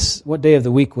was this? What day of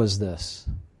the week was this?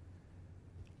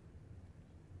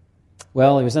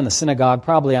 Well, he was in the synagogue,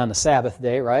 probably on the Sabbath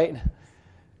day, right?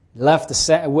 Left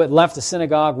the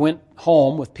synagogue, went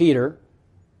home with Peter,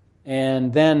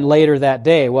 and then later that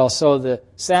day. Well, so the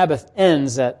Sabbath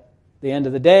ends at the end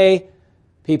of the day.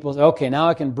 People say, okay, now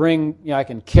I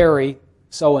can carry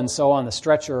so-and-so on the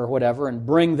stretcher or whatever and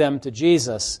bring them to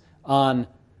Jesus on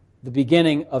the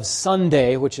beginning of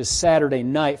Sunday, which is Saturday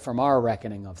night from our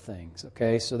reckoning of things.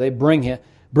 Okay, so they bring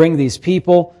these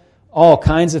people, all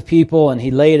kinds of people, and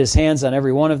he laid his hands on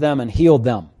every one of them and healed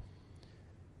them.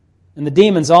 And the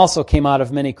demons also came out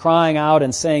of many, crying out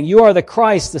and saying, "You are the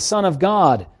Christ, the Son of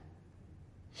God."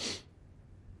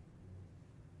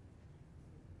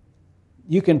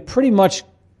 You can pretty much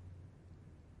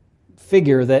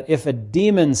figure that if a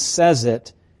demon says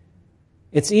it,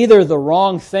 it's either the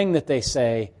wrong thing that they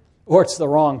say or it's the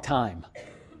wrong time.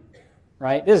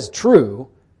 right? This is true,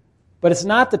 but it's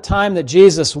not the time that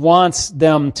Jesus wants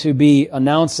them to be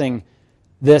announcing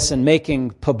this and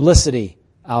making publicity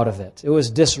out of it. It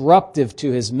was disruptive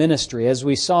to his ministry. As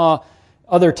we saw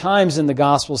other times in the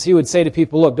Gospels, he would say to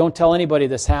people, look, don't tell anybody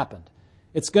this happened.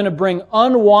 It's going to bring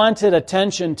unwanted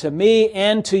attention to me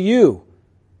and to you.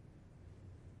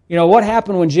 You know, what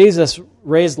happened when Jesus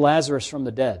raised Lazarus from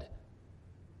the dead?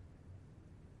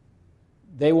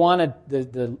 They wanted,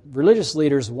 the religious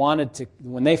leaders wanted to,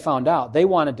 when they found out, they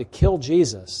wanted to kill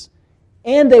Jesus.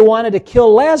 And they wanted to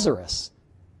kill Lazarus.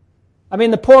 I mean,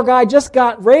 the poor guy just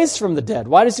got raised from the dead.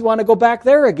 Why does he want to go back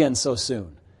there again so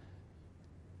soon?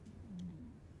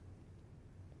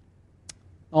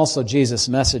 Also, Jesus'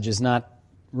 message is not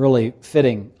really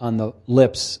fitting on the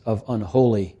lips of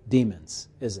unholy demons,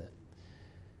 is it?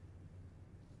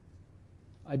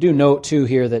 I do note, too,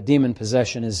 here that demon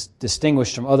possession is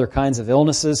distinguished from other kinds of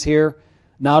illnesses here.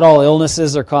 Not all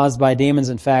illnesses are caused by demons.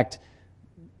 In fact,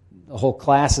 the whole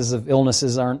classes of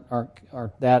illnesses aren't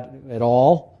that at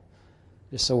all.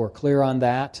 Just so we're clear on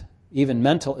that. Even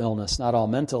mental illness, not all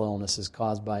mental illness is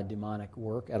caused by demonic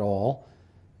work at all.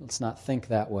 Let's not think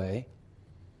that way.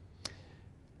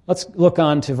 Let's look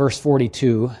on to verse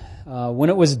 42. When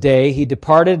it was day, he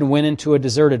departed and went into a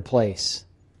deserted place.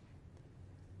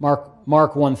 Mark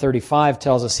 1:35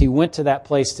 tells us he went to that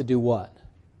place to do what?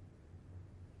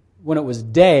 When it was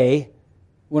day,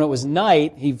 when it was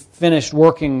night, he finished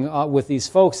working with these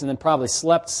folks and then probably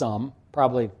slept some,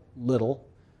 probably little.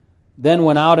 Then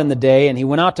went out in the day and he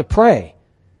went out to pray.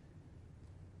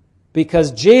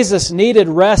 Because Jesus needed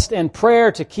rest and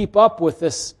prayer to keep up with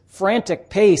this frantic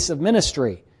pace of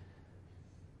ministry.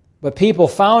 But people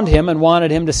found him and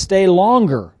wanted him to stay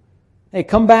longer. Hey,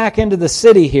 come back into the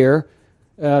city here,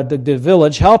 the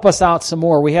village, help us out some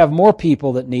more. We have more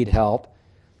people that need help.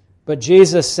 But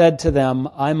Jesus said to them,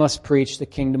 I must preach the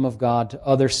kingdom of God to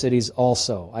other cities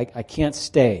also. I can't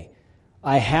stay.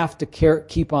 I have to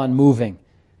keep on moving,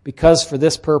 because for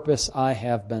this purpose I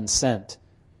have been sent.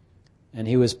 And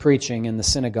he was preaching in the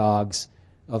synagogues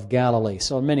of Galilee.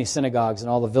 So in many synagogues in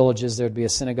all the villages there would be a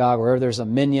synagogue. Wherever there's a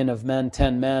minion of men,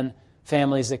 10 men,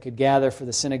 families that could gather for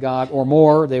the synagogue or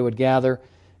more, they would gather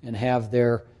and have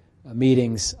their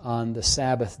meetings on the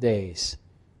Sabbath days.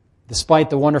 Despite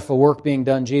the wonderful work being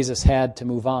done, Jesus had to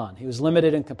move on. He was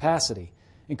limited in capacity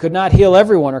and could not heal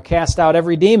everyone or cast out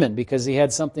every demon because he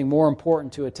had something more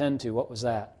important to attend to. What was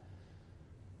that?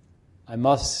 I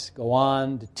must go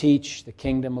on to teach the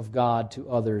kingdom of God to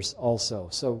others also.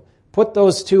 So put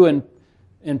those two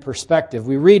in perspective.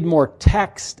 We read more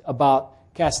text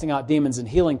about casting out demons and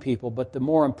healing people, but the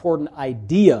more important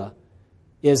idea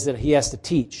is that he has to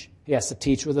teach. He has to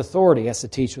teach with authority. He has to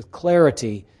teach with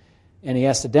clarity. And he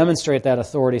has to demonstrate that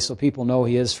authority so people know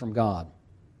he is from God.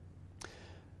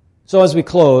 So as we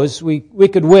close, we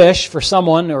could wish for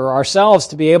someone or ourselves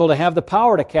to be able to have the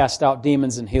power to cast out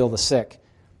demons and heal the sick.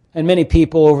 And many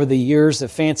people over the years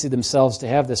have fancied themselves to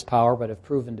have this power, but have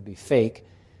proven to be fake.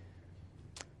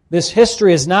 This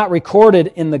history is not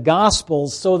recorded in the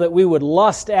Gospels so that we would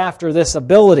lust after this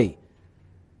ability.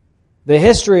 The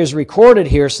history is recorded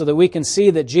here so that we can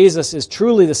see that Jesus is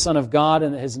truly the Son of God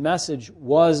and that his message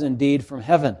was indeed from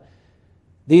heaven.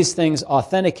 These things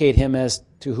authenticate him as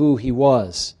to who he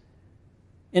was.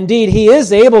 Indeed, he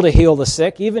is able to heal the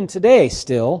sick, even today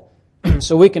still,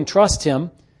 so we can trust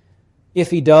him if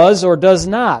he does or does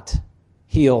not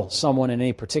heal someone in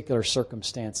any particular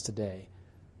circumstance today.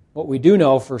 What we do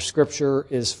know for Scripture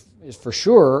is for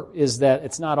sure is that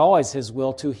it's not always his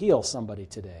will to heal somebody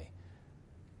today.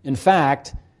 In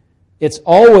fact, it's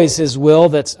always his will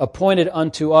that's appointed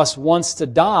unto us once to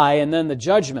die and then the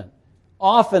judgment.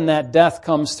 Often that death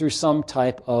comes through some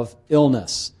type of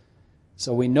illness.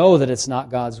 So we know that it's not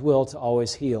God's will to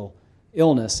always heal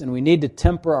illness, and we need to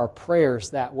temper our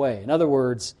prayers that way. In other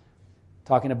words,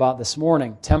 talking about this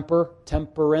morning,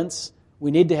 temperance,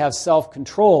 we need to have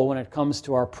self-control when it comes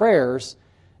to our prayers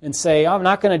and say, I'm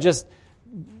not going to just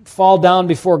fall down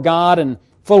before God and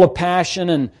full of passion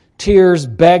and tears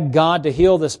beg God to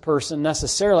heal this person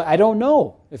necessarily. I don't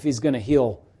know if he's going to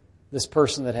heal this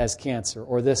person that has cancer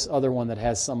or this other one that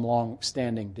has some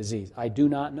long-standing disease. I do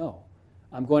not know.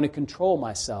 I'm going to control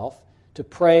myself to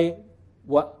pray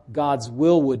what God's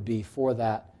will would be for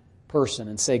that person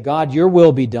and say, God, your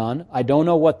will be done. I don't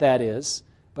know what that is,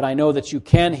 but I know that you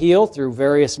can heal through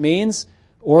various means,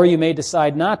 or you may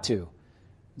decide not to.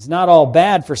 It's not all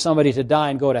bad for somebody to die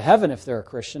and go to heaven if they're a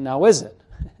Christian, now is it?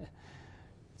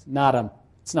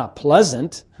 It's not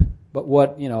pleasant, but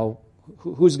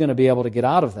who's going to be able to get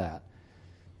out of that?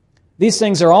 These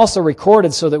things are also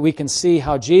recorded so that we can see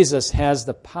how Jesus has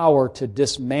the power to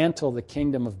dismantle the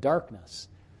kingdom of darkness.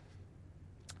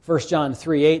 1 John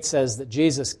 3:8 says that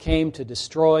Jesus came to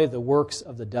destroy the works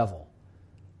of the devil.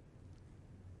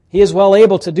 He is well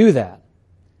able to do that.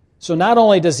 So not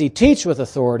only does he teach with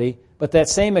authority, but that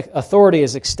same authority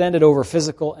is extended over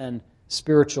physical and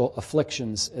spiritual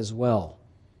afflictions as well.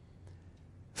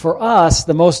 For us,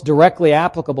 the most directly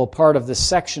applicable part of this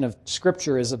section of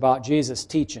Scripture is about Jesus'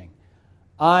 teaching.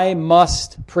 I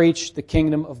must preach the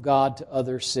kingdom of God to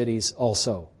other cities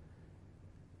also.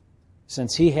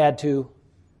 Since he had to,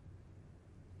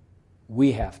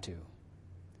 we have to.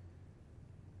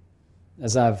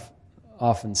 As I've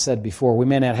often said before, we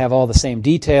may not have all the same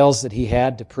details that he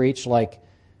had to preach, like,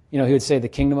 he would say the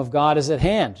kingdom of God is at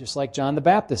hand, just like John the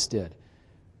Baptist did.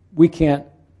 We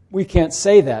can't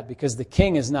say that because the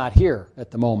king is not here at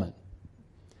the moment.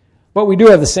 But we do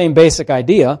have the same basic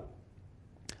idea.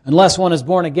 Unless one is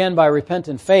born again by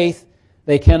repentant faith,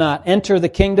 they cannot enter the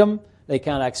kingdom, they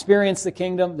cannot experience the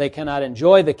kingdom, they cannot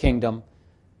enjoy the kingdom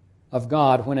of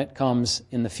God when it comes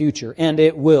in the future. And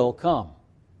it will come.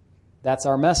 That's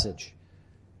our message.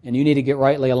 And you need to get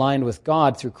rightly aligned with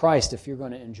God through Christ if you're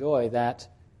going to enjoy that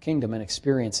kingdom and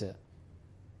experience it.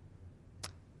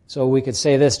 So we could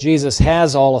say this: Jesus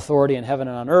has all authority in heaven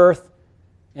and on earth,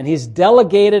 and he's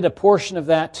delegated a portion of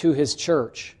that to his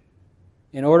church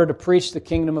in order to preach the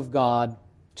kingdom of God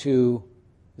to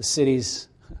the cities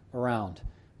around.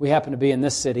 We happen to be in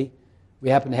this city. We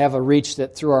happen to have a reach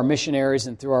that through our missionaries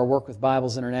and through our work with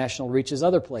Bibles International reaches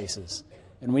other places.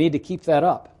 And we need to keep that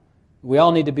up. We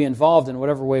all need to be involved in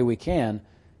whatever way we can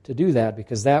to do that,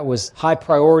 because that was high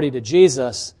priority to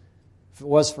Jesus. If it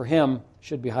was for him, it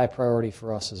should be high priority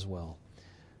for us as well.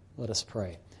 Let us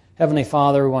pray. Heavenly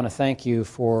Father, we want to thank you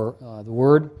for the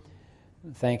Word.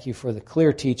 Thank you for the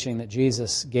clear teaching that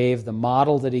Jesus gave, the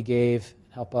model that he gave.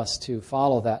 Help us to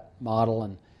follow that model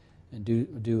and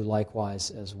do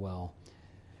likewise as well.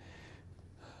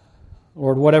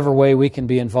 Lord, whatever way we can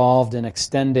be involved in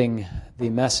extending the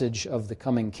message of the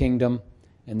coming kingdom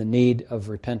and the need of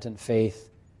repentant faith,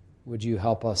 would you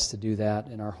help us to do that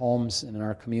in our homes and in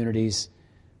our communities?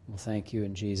 We'll thank you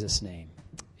in Jesus' name.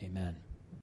 Amen.